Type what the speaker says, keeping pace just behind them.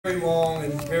very long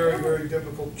and very, very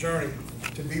difficult journey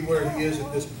to be where he is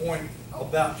at this point,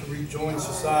 about to rejoin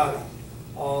society.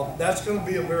 That's going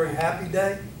to be a very happy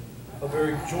day, a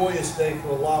very joyous day for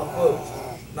a lot of folks,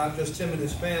 not just him and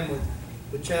his family,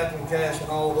 but Chaplain Cash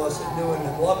and all of us that knew him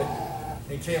and love him,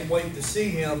 and can't wait to see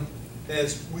him,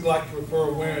 as we like to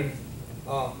refer, wearing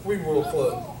Free World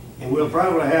Club. And we'll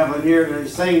probably have a near the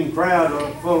same crowd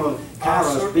full of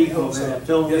Kairos people that have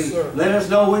told me, let us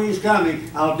know when he's coming,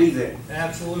 I'll be there.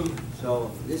 Absolutely.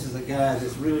 So this is a guy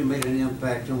that's really made an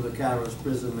impact on the Kairos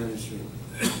prison ministry.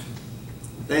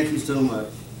 Thank you so much.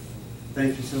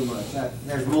 Thank you so much.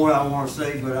 There's more I want to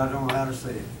say, but I don't know how to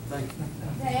say it. Thank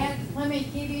you. Dad, let me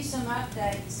give you some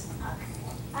updates.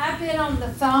 I've been on the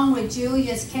phone with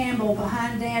Julius Campbell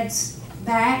behind Dad's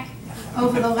back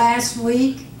over the last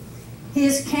week.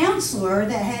 His counselor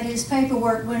that had his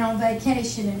paperwork went on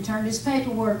vacation and turned his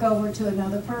paperwork over to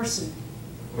another person.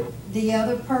 The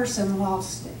other person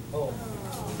lost it.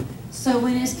 So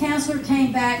when his counselor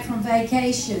came back from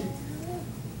vacation,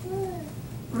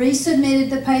 resubmitted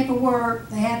the paperwork,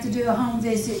 they have to do a home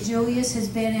visit. Julius has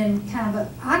been in kind of a,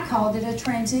 I called it a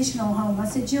transitional home. I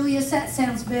said, Julius, that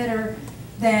sounds better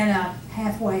than a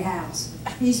halfway house.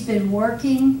 He's been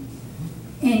working,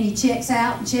 and he checks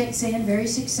out and checks in very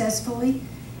successfully.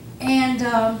 And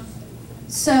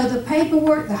so the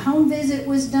paperwork, the home visit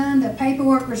was done, the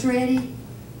paperwork was ready,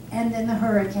 and then the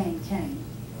hurricane came,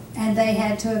 and they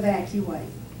had to evacuate.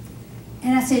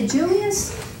 And I said,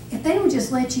 Julius, if they would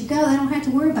just let you go, they don't have to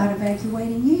worry about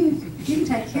evacuating you. You can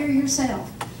take care of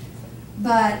yourself.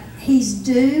 But he's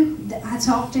due. I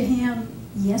talked to him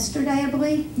yesterday, I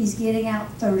believe. He's getting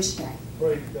out Thursday.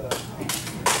 Praise God.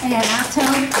 And I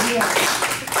told him, yes.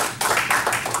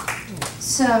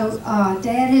 So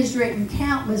Dad has written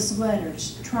countless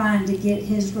letters trying to get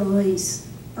his release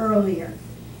earlier.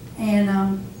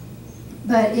 And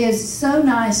but it's so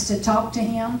nice to talk to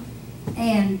him.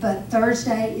 But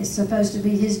Thursday is supposed to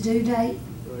be his due date.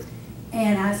 Right.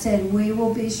 And I said, we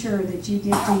will be sure that you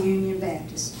get to Union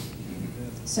Baptist.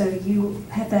 So you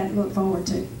have that to look forward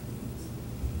to.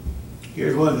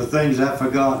 Here's one of the things I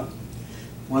forgot.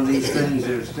 One of these things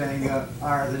that are standing up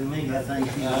higher than me, I think.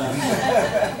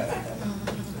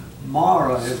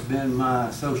 Mara has been my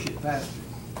associate pastor.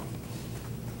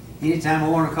 Anytime I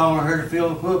want to call on her to fill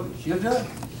the pulpit, she'll do it.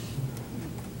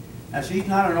 Now, she's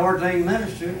not an ordained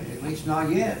minister, at least not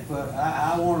yet, but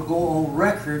I want to go on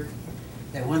record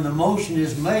that when the motion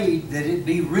is made, that it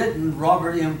be written,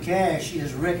 Robert M. Cash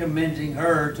is recommending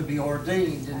her to be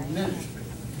ordained in the ministry.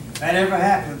 If that ever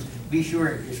happens, be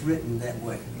sure it's written that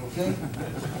way, okay?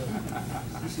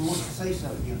 Lisa wants to say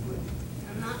something, young lady.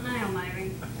 Not now,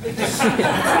 Mary.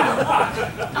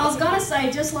 I was going to say,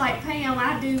 just like Pam,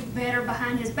 I do better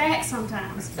behind his back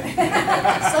sometimes.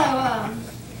 So,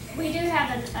 we do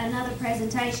have another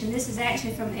presentation. This is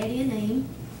actually from Eddie and Dean.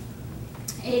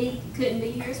 Eddie couldn't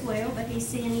be here as well, but he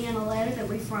sent in a letter that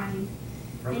we framed.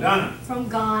 From Ghana. From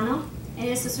Ghana. And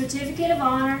it's a certificate of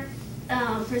honor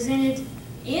presented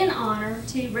in honor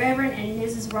to Reverend and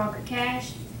Mrs. Robert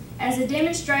Cash as a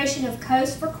demonstration of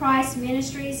Coast for Christ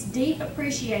Ministries' deep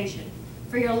appreciation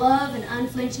for your love and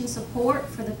unflinching support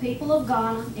for the people of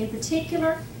Ghana in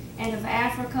particular and of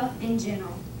Africa in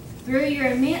general. Through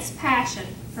your immense passion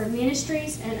for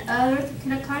ministries and other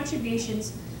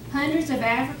contributions, hundreds of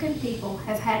African people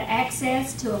have had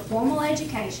access to a formal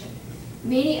education.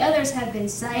 Many others have been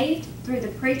saved through the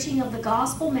preaching of the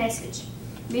gospel message.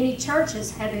 Many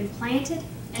churches have been planted,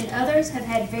 and others have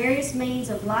had various means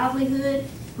of livelihood,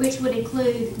 which would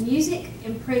include music,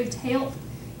 improved health,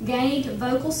 gained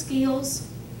vocal skills,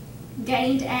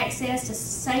 gained access to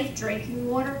safe drinking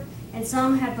water, and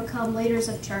some have become leaders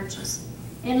of churches.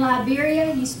 In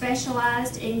Liberia, you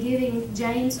specialized in giving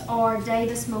James R.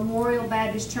 Davis Memorial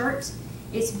Baptist Church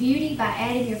its beauty by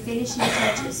adding your finishing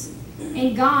touches.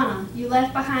 In Ghana, you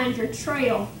left behind your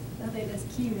trail. I think that's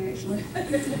cute, actually.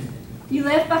 You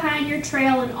left behind your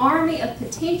trail an army of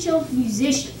potential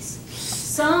musicians,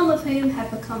 some of whom have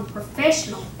become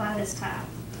professional by this time.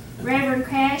 Reverend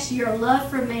Cash, your love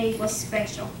for me was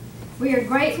special. We are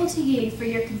grateful to you for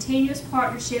your continuous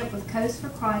partnership with Coast for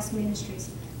Christ Ministries.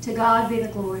 To God be the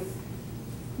glory.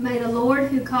 May the Lord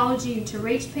who called you to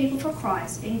reach people for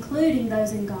Christ, including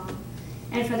those in Ghana,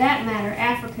 and for that matter,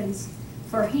 Africans,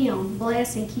 for Him,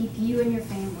 bless and keep you and your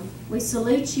family. We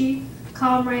salute you,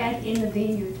 comrade in the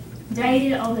vineyard,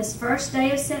 dated on this first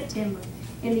day of September,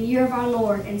 in the year of our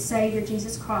Lord and Savior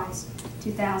Jesus Christ,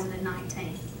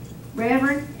 2019.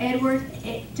 Reverend Edward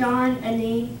John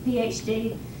Anine,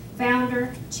 Ph.D.,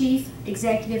 Founder, Chief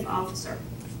Executive Officer.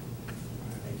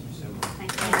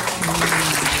 Thank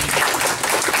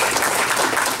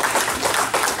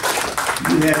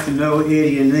you. have to know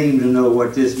Eddie and Neem to know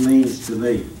what this means to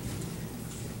me.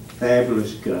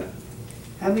 Fabulous guy.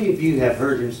 How many of you have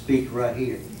heard him speak right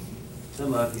here?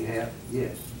 Some of you have.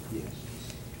 Yes, yes.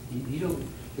 You don't.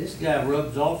 This guy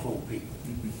rubs off on people.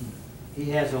 He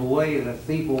has a way of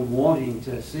people wanting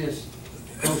to assist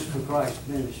Close for Christ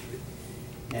ministry.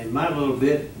 And my little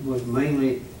bit was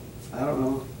mainly, I don't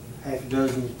know, half a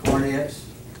dozen cornets,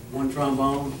 one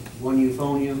trombone, one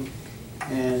euphonium,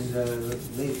 and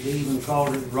they even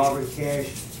called it Robert Cash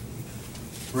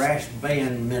Brass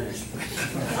Band Ministry.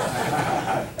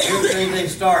 Everything they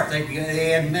start,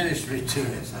 they add ministry to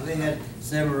it. So they had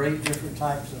 7 or 8 different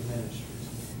types of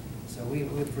ministries. So we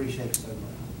appreciate it so much.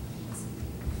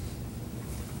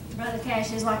 Brother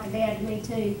Cash is like a dad to me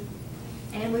too.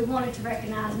 And we wanted to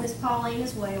recognize Miss Pauline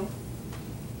as well.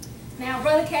 Now,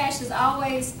 Brother Cash has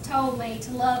always told me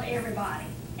to love everybody,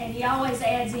 and he always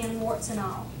adds in warts and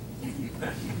all.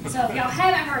 So if y'all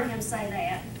haven't heard him say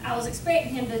that, I was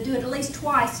expecting him to do it at least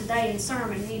twice today in the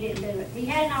sermon, and he didn't do it. He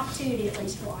had an opportunity at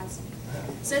least twice.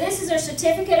 So this is our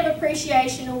certificate of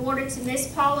appreciation awarded to Miss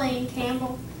Pauline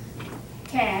Campbell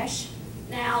Cash.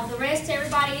 Now, the rest,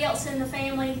 everybody else in the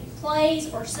family plays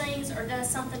or sings or does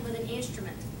something with an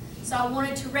instrument. So I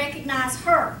wanted to recognize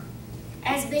her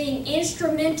as being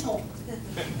instrumental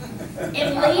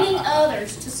in leading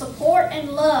others to support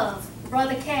and love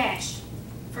Brother Cash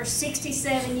for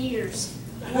 67 years,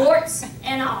 warts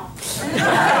and all.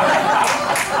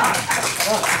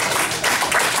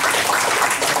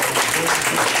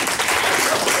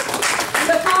 And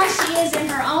because she is in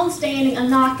her own standing a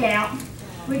knockout,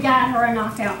 we got her a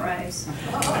knockout rose.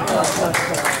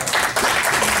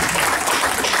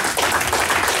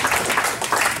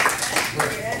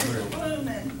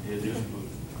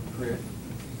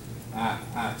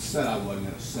 I said I wasn't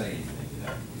going to say anything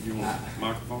today. You want a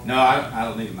microphone? No, I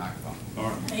don't need a microphone. All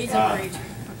right. He's a preacher.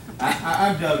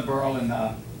 I'm Doug Burl, and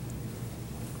Doug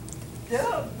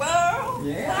Burl?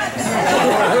 yeah.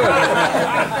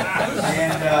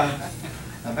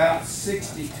 And about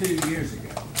 62 years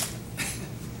ago,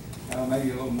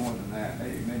 maybe a little more than that,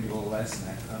 maybe a little less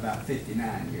than that, about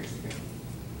 59 years ago,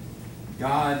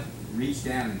 God reached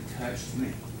down and touched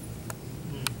me.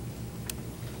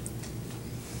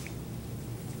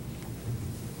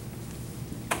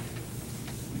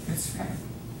 This family.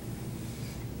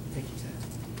 Take your time.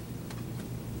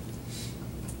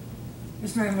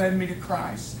 This man led me to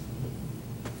Christ.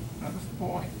 I was a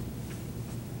boy.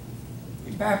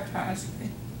 He baptized me.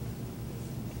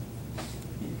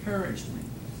 He encouraged me.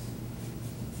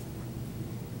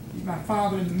 He's my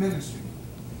father in the ministry.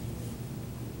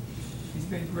 He's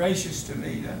been gracious to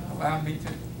me to allow me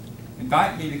to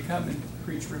invite me to come and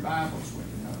preach revivals with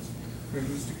him. I was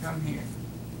privileged to come here.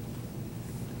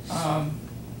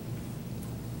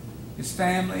 His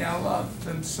family, I love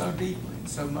them so deeply and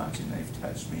so much, and they've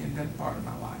touched me and been part of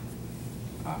my life.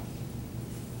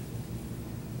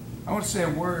 I want to say a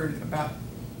word about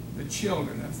the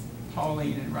children of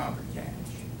Pauline and Robert Cash.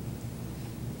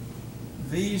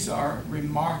 These are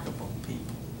remarkable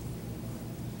people.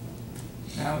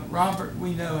 Now, Robert,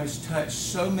 we know, has touched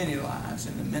so many lives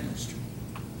in the ministry.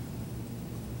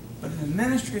 But in the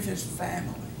ministry of his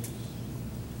family,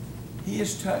 he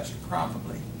has touched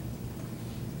probably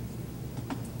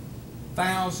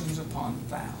thousands upon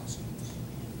thousands.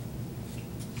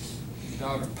 His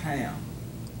daughter Pam,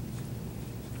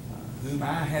 whom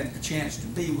I had the chance to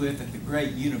be with at the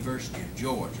great University of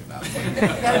Georgia about 10 years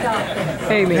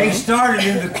ago. They started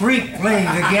in the creek, playing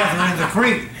together in the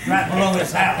creek right below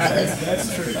his house.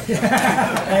 That's true.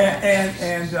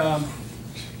 and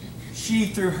she,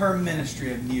 through her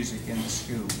ministry of music in the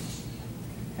schools,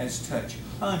 has touched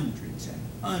hundreds and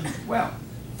hundreds, well,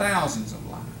 thousands of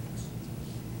lives.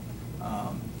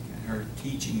 And her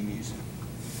teaching music.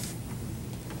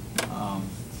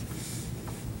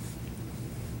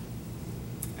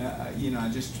 You know, I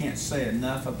just can't say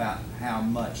enough about how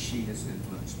much she has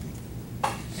influenced people.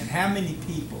 And how many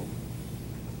people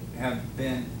have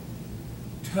been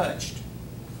touched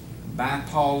by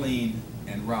Pauline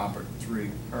and Robert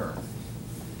through her.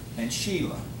 And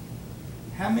Sheila.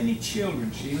 How many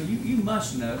children, Sheila, you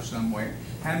must know somewhere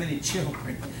how many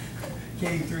children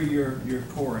came through your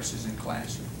choruses and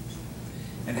classrooms.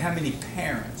 And how many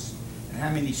parents, and how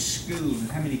many schools,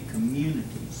 and how many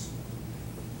communities.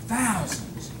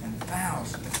 Thousands and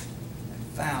thousands and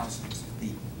thousands of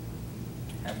people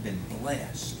have been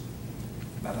blessed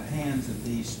by the hands of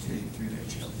these two through their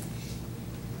children.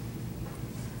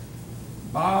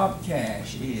 Bob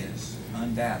Cash is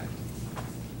undoubtedly,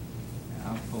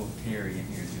 I'll pull Terry in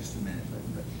here in just a minute,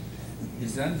 but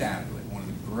is undoubtedly one of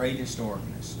the greatest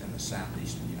organists in the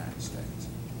southeastern United States.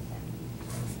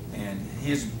 And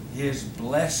his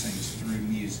blessings through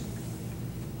music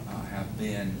have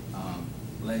been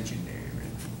legendary, really.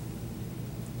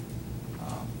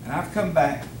 And I've come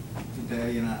back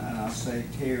today, and I'll say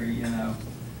Terry, you know,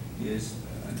 is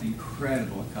an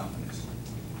incredible accompanist.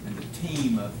 And the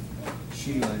team of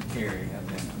Sheila and Terry have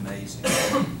been amazing.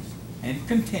 And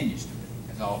continues to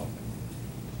be, as all of them.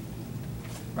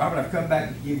 Robert, I've come back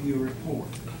to give you a report.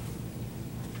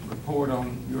 A report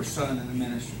on your son in the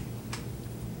ministry.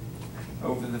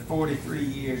 Over the 43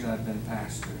 years I've been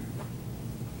pastor,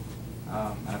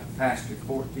 I've pastored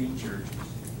 14 churches.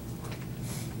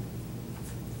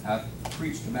 I've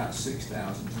preached about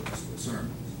 6,000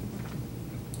 sermons.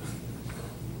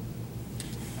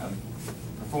 I've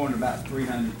performed about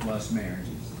 300 plus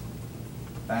marriages,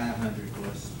 500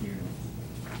 plus funerals.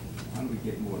 How do we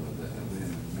get more of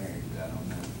them marriages? I don't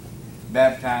know.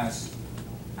 Baptized,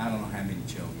 I don't know how many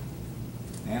children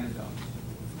and adults.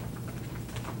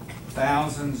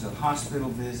 Thousands of hospital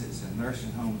visits and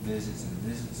nursing home visits and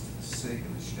visits to the sick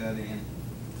and the shut-in.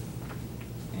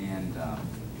 And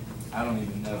I don't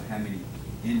even know how many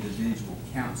individual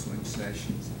counseling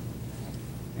sessions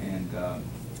and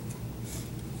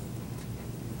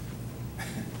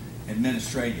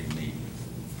administrative meetings.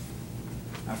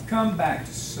 I've come back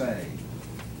to say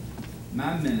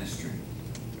my ministry,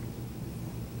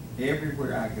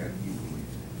 everywhere I go, you were with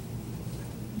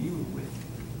me. You were with me.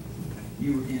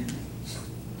 You were in me.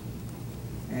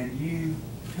 And you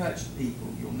touched people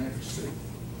you'll never see.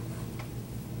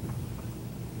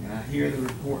 And I hear the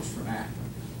reports from Africa.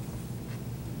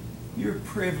 You're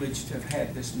privileged to have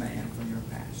had this man for your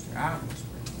pastor. I was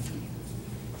privileged.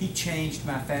 He changed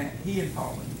my family. He and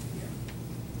Paula together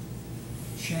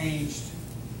changed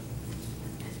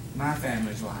my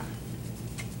family's life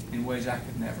in ways I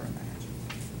could never imagine.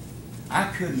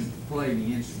 I couldn't play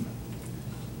the instrument,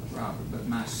 Robert, but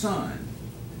my son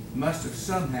must have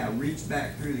somehow reached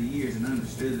back through the years and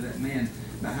understood that man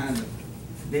behind the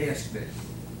desk that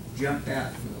jumped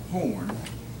out for the horn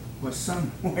was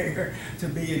somewhere to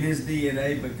be in his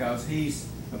DNA, because he's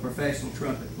a professional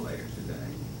trumpet player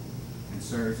today and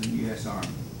serves in the U.S. Army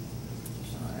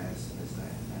as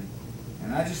that.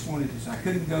 And I just wanted to say, I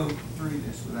couldn't go through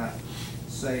this without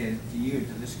saying to you and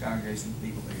to this congregation of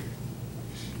people here,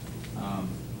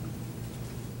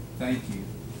 thank you.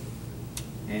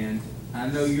 And I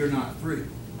know you're not through.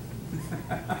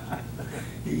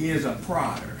 He is a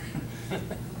prodder.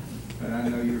 But I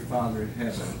know your Father in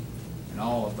heaven and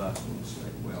all of us will say,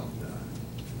 well done,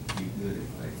 you good and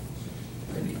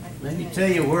faithful. Let me tell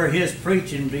you where his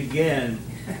preaching began.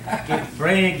 It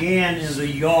began in the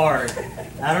yard.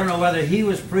 I don't know whether he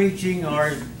was preaching or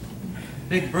his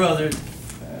big brother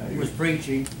was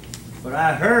preaching, but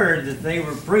I heard that they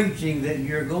were preaching that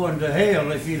you're going to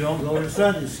hell if you don't go to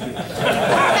Sunday school.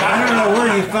 I don't know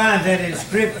where you find that in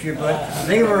Scripture, but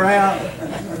they were out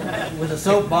with a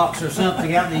soapbox or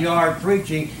something out in the yard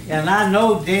preaching, and I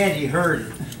know Daddy heard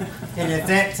it. And at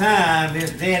that time,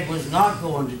 his dad was not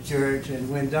going to church, and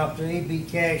when Dr. A.B.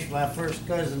 Cash, my first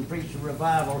cousin, preached a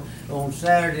revival on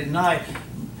Saturday night,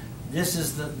 this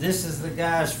is the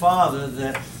guy's father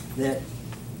that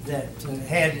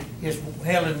had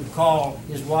Helen call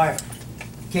his wife,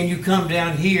 "Can you come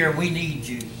down here? We need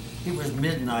you." It was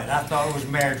midnight. I thought it was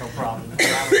marital problem.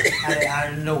 I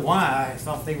didn't know why. I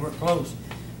thought they were close,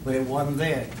 but it wasn't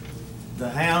that. The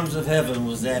hounds of heaven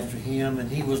was after him, and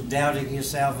he was doubting his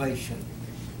salvation.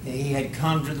 And he had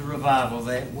come to the revival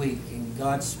that week, and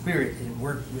God's Spirit had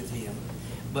worked with him.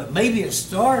 But maybe it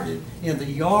started in the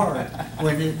yard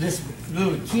when this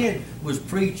little kid was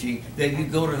preaching that you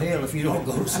go to hell if you don't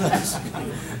go to Sunday school.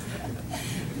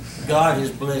 God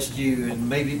has blessed you, and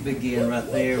maybe it began right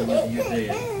there with your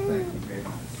dad. Thank you very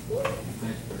much.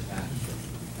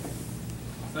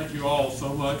 Thank you all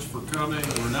so much for coming.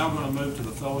 We're now going to move to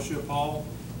the fellowship hall,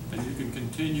 and you can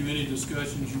continue any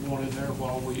discussions you want in there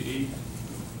while we eat.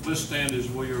 Let's stand as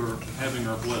we are having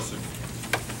our blessing.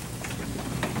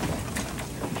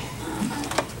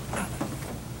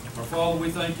 Our Father, we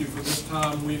thank you for this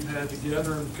time we've had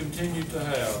together and continue to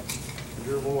have.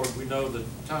 Dear Lord, we know that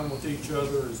time with each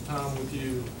other is time with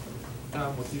you.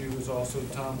 Time with you is also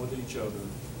time with each other.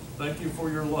 Thank you for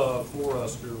your love for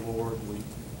us, dear Lord. We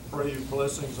pray your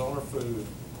blessings on our food.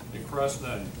 In Christ's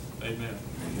name, amen.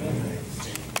 Amen.